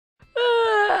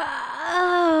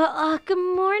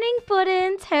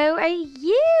Buttons, how are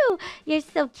you? You're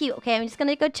so cute. Okay, I'm just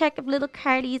gonna go check if little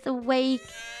Carly's awake.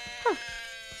 Huh,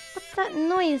 what's that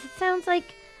noise? It sounds like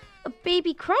a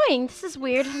baby crying. This is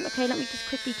weird. Okay, let me just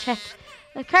quickly check.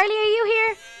 Carly, are you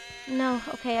here? No.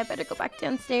 Okay, I better go back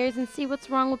downstairs and see what's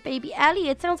wrong with baby Ellie.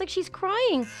 It sounds like she's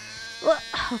crying. Well,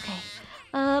 okay.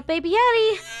 Baby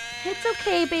Ellie. It's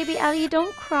okay, baby Ellie.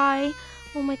 Don't cry.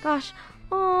 Oh my gosh.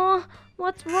 Oh,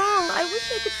 what's wrong? I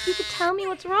wish you could tell me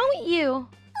what's wrong with you.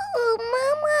 Oh,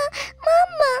 Mama.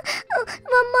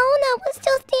 Ramona was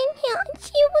just in here and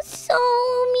she was so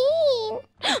mean.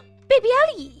 Baby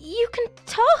Ellie, you can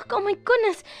talk. Oh my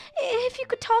goodness. If you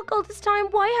could talk all this time,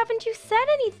 why haven't you said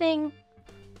anything?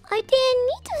 I didn't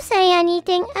need to say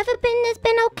anything. Everything has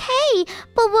been okay.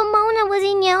 But Ramona was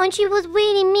in here and she was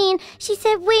really mean. She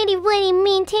said really, really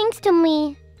mean things to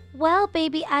me. Well,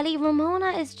 baby Ellie,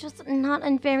 Ramona is just not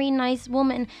a very nice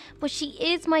woman. But she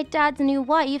is my dad's new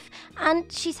wife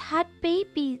and she's had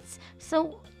babies.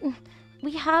 So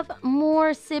we have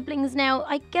more siblings now.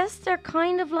 I guess they're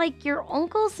kind of like your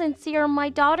uncle since you're my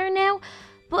daughter now.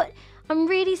 But I'm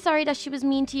really sorry that she was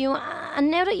mean to you. And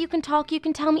now that you can talk, you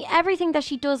can tell me everything that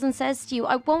she does and says to you.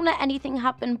 I won't let anything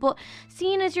happen. But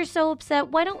seeing as you're so upset,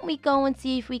 why don't we go and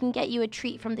see if we can get you a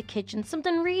treat from the kitchen?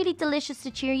 Something really delicious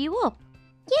to cheer you up.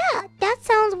 Yeah, that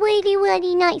sounds really,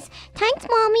 really nice. Thanks,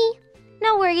 Mommy.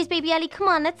 No worries, baby Ellie. Come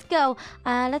on, let's go.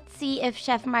 Let's see if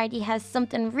Chef Marty has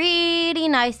something really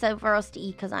nice for us to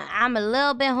eat, because I'm a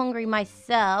little bit hungry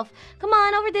myself. Come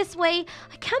on, over this way.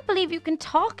 I can't believe you can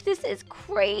talk. This is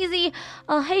crazy.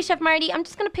 Hey, Chef Marty, I'm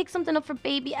just going to pick something up for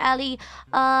baby Ellie.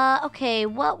 Okay,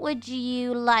 what would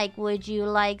you like? Would you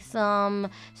like some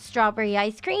strawberry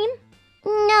ice cream?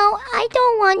 No, I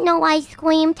don't want no ice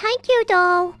cream. Thank you,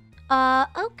 though.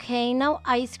 Okay, no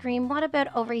ice cream. What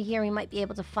about over here? We might be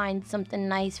able to find something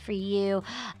nice for you.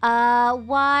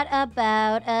 What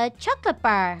about a chocolate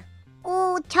bar?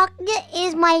 Oh, chocolate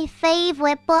is my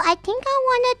favorite, but I think I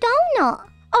want a donut.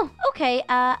 Oh, okay,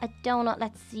 a donut.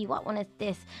 Let's see, what one is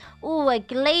this? Oh, a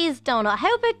glazed donut.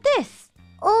 How about this?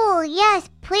 Oh, yes,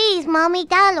 please, Mommy.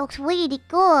 That looks really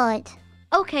good.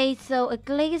 Okay, so a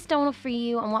glazed donut for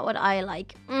you, and what would I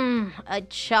like? A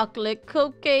chocolate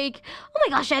cupcake. Oh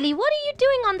my gosh, Ellie, what are you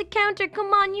doing on the counter? Come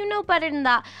on, you know better than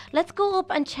that. Let's go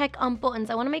up and check on Buttons.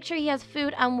 I want to make sure he has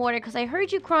food and water, because I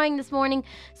heard you crying this morning,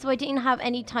 so I didn't have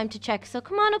any time to check. So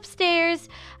come on upstairs.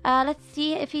 Let's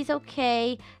see if he's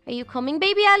okay. Are you coming,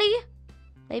 baby Ellie?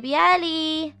 Baby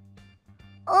Ellie?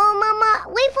 Oh,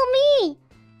 Mama, wait for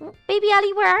me. Baby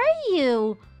Ellie, where are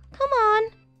you? Come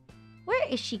on. Where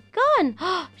is she gone?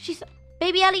 She's...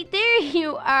 Baby Ellie, there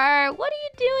you are. What are you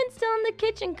doing still in the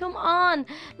kitchen? Come on.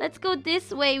 Let's go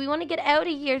this way. We want to get out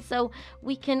of here so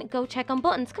we can go check on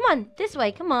Buttons. Come on, this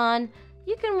way. Come on.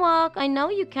 You can walk. I know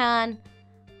you can.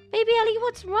 Baby Ellie,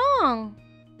 what's wrong?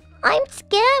 I'm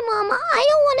scared, Mama. I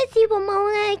don't want to see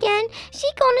Ramona again.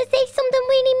 She's going to say something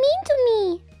really mean to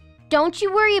me. Don't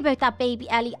you worry about that, baby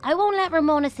Ellie. I won't let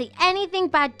Ramona say anything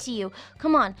bad to you.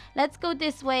 Come on, let's go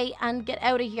this way and get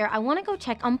out of here. I want to go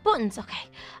check on Buttons. Okay,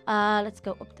 let's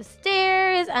go up the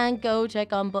stairs and go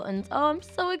check on Buttons. Oh, I'm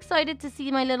so excited to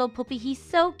see my little puppy. He's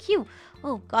so cute.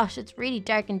 Oh gosh, it's really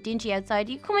dark and dingy outside.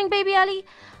 Are you coming, baby Ellie?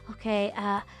 Okay,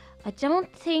 I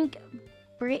don't think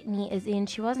Brittany is in.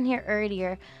 She wasn't here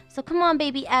earlier. So come on,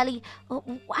 baby Ellie. Oh,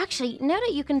 actually, now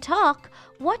that you can talk,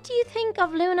 what do you think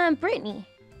of Luna and Brittany?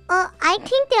 I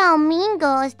think they are mean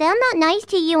girls. They're not nice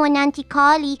to you and Auntie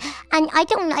Carly, and I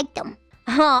don't like them.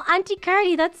 Oh, Auntie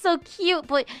Carly, that's so cute.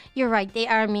 But you're right, they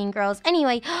are mean girls.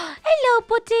 Anyway, hello,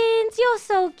 Buttons. You're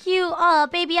so cute. Oh,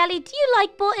 baby Ellie, do you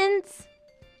like Buttons?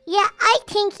 Yeah, I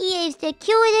think he is the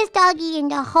cutest doggy in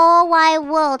the whole wide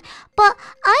world. But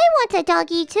I want a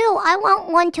doggy too. I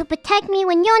want one to protect me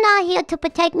when you're not here to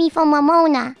protect me from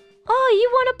Ramona. Oh, you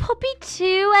want a puppy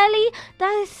too, Ellie?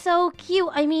 That is so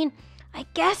cute. I mean, I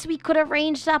guess we could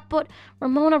arrange that, but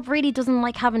Ramona really doesn't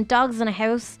like having dogs in a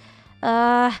house.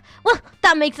 Well,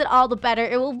 that makes it all the better.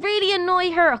 It will really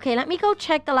annoy her. Okay, let me go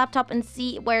check the laptop and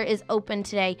see where is open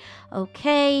today.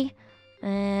 Okay,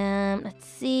 let's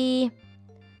see.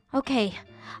 Okay.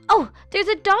 Oh, there's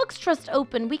a Dogs Trust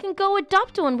open. We can go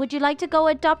adopt one. Would you like to go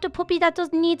adopt a puppy that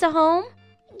needs a home?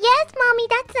 Yes, Mommy,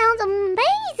 that sounds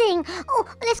amazing.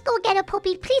 Oh, let's go get a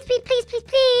puppy. Please, please, please, please,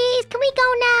 please. Can we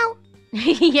go now?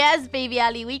 Yes, baby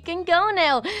Ellie, we can go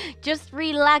now. Just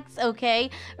relax, okay?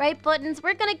 Right, Buttons,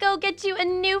 we're gonna go get you a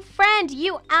new friend,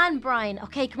 you and Brian.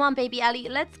 Okay, come on, baby Ellie,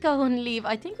 let's go and leave.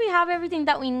 I think we have everything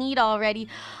that we need already.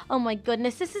 Oh my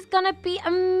goodness, this is gonna be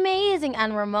amazing.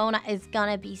 And Ramona is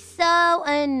gonna be so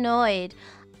annoyed.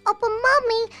 Oh, but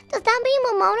Mommy, does that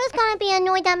mean Ramona's gonna be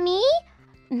annoyed at me?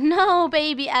 No,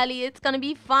 baby Ellie, it's gonna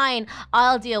be fine.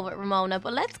 I'll deal with Ramona,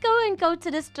 but let's go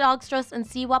to this dog's trust and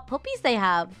see what puppies they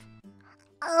have.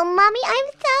 Mommy,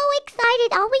 I'm so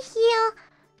excited. Are we here?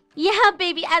 Yeah,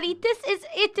 baby Ellie, this is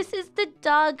it. This is the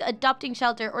dog adopting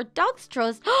shelter or dog's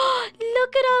trust.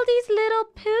 Look at all these little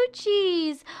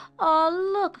poochies. Oh,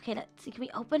 look. Okay, let's see. Can we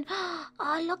open?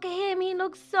 Oh, look at him. He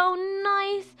looks so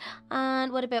nice.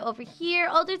 And what about over here?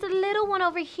 Oh, there's a little one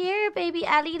over here, baby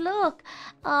Ellie. Look.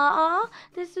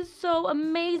 This is so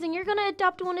amazing. You're going to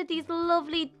adopt one of these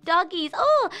lovely doggies.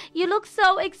 Oh, you look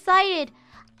so excited.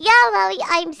 Yeah, Mommy,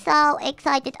 I'm so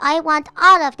excited. I want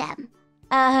all of them.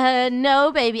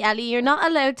 No, baby Ellie, you're not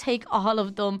allowed to take all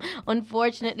of them,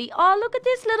 unfortunately. Oh, look at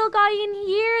this little guy in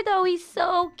here, though. He's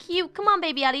so cute. Come on,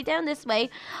 baby Ellie, down this way.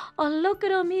 Oh, look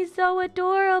at him. He's so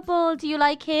adorable. Do you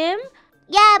like him?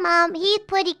 Yeah, Mom, he's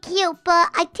pretty cute,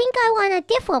 but I think I want a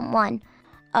different one.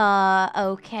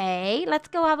 Okay. Let's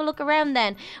go have a look around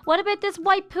then. What about this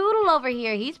white poodle over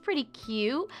here? He's pretty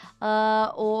cute.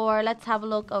 Or let's have a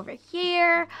look over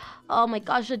here. Oh my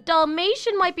gosh, a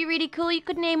Dalmatian might be really cool. You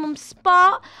could name him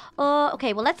Spot.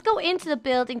 Okay, well, let's go into the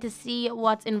building to see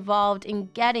what's involved in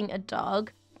getting a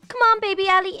dog. Come on, baby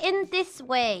Ellie, in this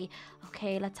way.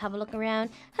 Okay, let's have a look around.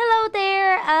 Hello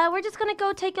there. We're just gonna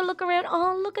go take a look around.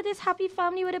 Oh, look at this happy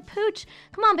family with a pooch.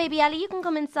 Come on, baby Ellie, you can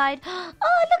come inside. Oh,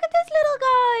 look at this little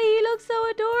guy. He looks so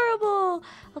adorable.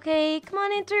 Okay, come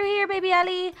on in through here, baby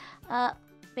Ellie.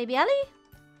 Baby Ellie?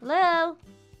 Hello?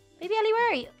 Baby Ellie,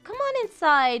 where are you? Come on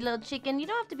inside, little chicken. You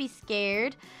don't have to be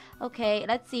scared. Okay,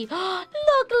 let's see.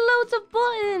 Look, loads of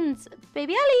buttons.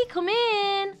 Baby Ellie, come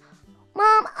in.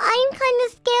 Mom, I'm kind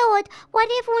of scared. What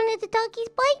if one of the doggies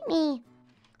bite me?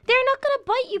 They're not going to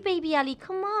bite you, baby Ellie.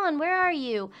 Come on, where are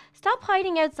you? Stop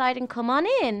hiding outside and come on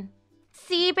in.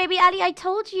 See, baby Ellie, I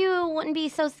told you it wouldn't be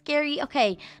so scary.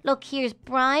 Okay, look, here's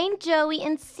Brian, Joey,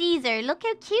 and Caesar. Look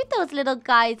how cute those little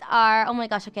guys are. Oh my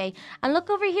gosh, okay. And look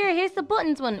over here. Here's the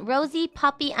buttons one. Rosie,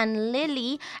 Poppy, and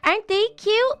Lily. Aren't they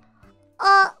cute?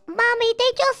 Mommy,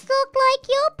 they just look like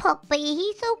your puppy.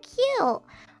 He's so cute.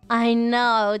 I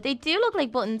know. They do look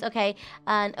like buttons. Okay,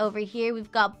 and over here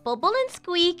we've got Bubble and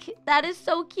Squeak. That is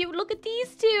so cute. Look at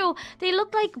these two. They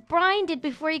look like Brian did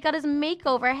before he got his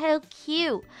makeover. How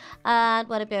cute. And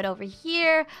what about over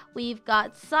here? We've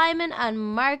got Simon and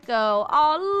Marco.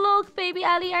 Oh, look, baby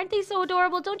Ellie. Aren't they so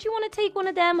adorable? Don't you want to take one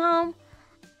of them home?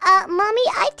 Mommy,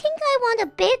 I think I want a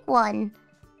big one.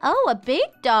 Oh, a big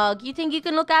dog. You think you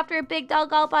can look after a big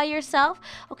dog all by yourself?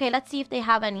 Okay, let's see if they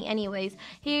have any. Anyways,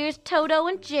 here's Toto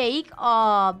and Jake.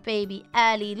 Oh, baby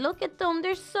Ellie. Look at them.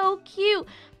 They're so cute.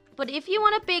 But if you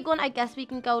want a big one, I guess we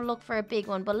can go look for a big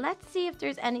one. But let's see if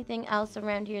there's anything else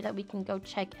around here that we can go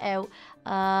check out.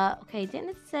 Okay, didn't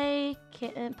it say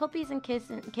puppies and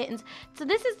kittens? So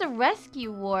this is the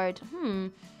rescue ward.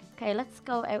 Okay, let's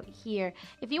go out here.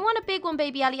 If you want a big one,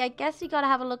 baby Ellie, I guess you gotta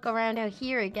have a look around out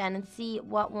here again and see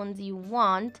what ones you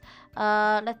want.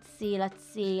 Let's see.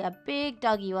 A big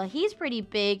doggy. Well, he's pretty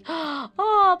big.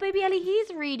 Oh, baby Ellie, he's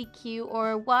really cute.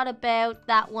 Or what about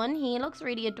that one? He looks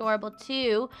really adorable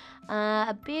too.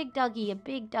 A big doggy.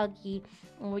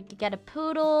 Or we could get a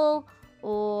poodle.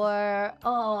 Or,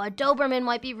 a Doberman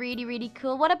might be really, really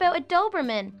cool. What about a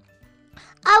Doberman?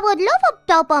 I would love a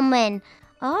Doberman.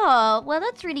 Oh, well,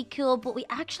 that's really cool, but we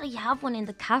actually have one in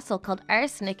the castle called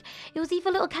Arsenic. It was Eva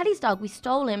Little Kelly's dog. We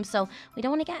stole him, so we don't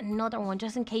want to get another one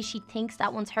just in case she thinks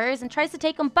that one's hers and tries to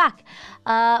take him back.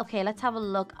 Okay, let's have a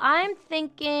look. I'm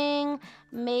thinking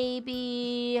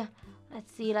maybe,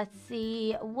 let's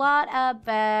see. What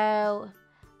about,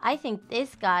 I think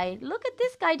this guy. Look at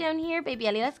this guy down here, baby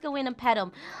Ellie. Let's go in and pet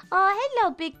him. Oh,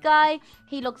 hello, big guy.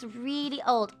 He looks really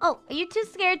old. Oh, are you too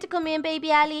scared to come in,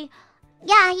 baby Ellie?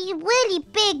 Yeah, he's really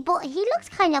big, but he looks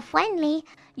kind of friendly.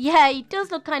 Yeah, he does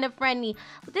look kind of friendly.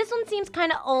 But this one seems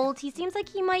kind of old. He seems like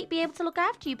he might be able to look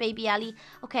after you, baby Ellie.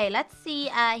 Okay, let's see.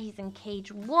 He's in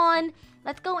cage 1.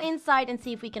 Let's go inside and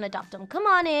see if we can adopt him. Come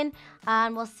on in,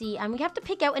 and we'll see. And we have to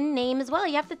pick out a name as well.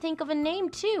 You have to think of a name,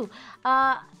 too.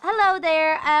 Hello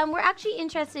there. We're actually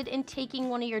interested in taking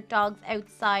one of your dogs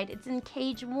outside. It's in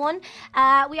cage 1.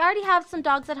 We already have some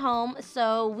dogs at home,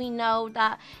 so we know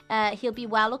that he'll be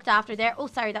well looked after there. Oh,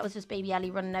 sorry, that was just baby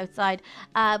Ellie running outside.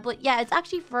 But yeah, it's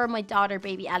actually for my daughter,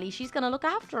 baby Ellie. She's going to look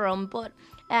after him, but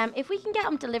if we can get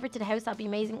them delivered to the house, that'd be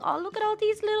amazing. Oh, look at all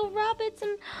these little rabbits.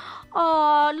 And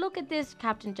oh, look at this.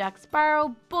 Captain Jack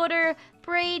Sparrow, Butter,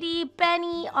 Brady,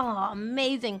 Benny. Oh,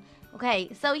 amazing. Okay,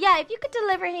 so yeah, if you could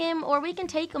deliver him, or we can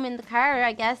take him in the car,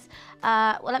 I guess.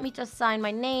 Well, let me just sign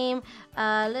my name.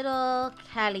 Little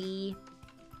Kelly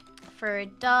for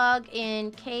dog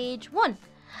in cage 1.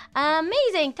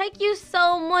 Amazing. Thank you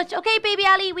so much. Okay, baby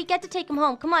Ellie, we get to take him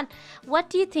home. Come on. What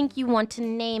do you think you want to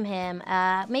name him?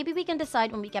 Maybe we can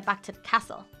decide when we get back to the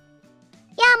castle.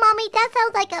 Yeah, Mommy, that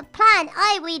sounds like a plan.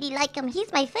 I really like him.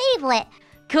 He's my favorite.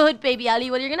 Good, baby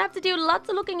Ellie. Well, you're gonna have to do lots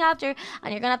of looking after,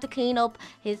 and you're gonna have to clean up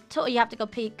his. You have to go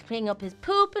clean up his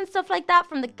poop and stuff like that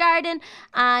from the garden.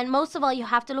 And most of all, you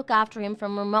have to look after him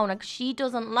from Ramona, 'cause she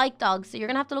doesn't like dogs. So you're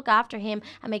gonna have to look after him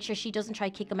and make sure she doesn't try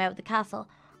to kick him out of the castle.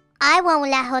 I won't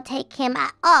let her take him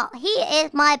at all. He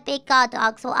is my big guard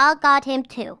dog, so I'll guard him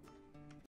too.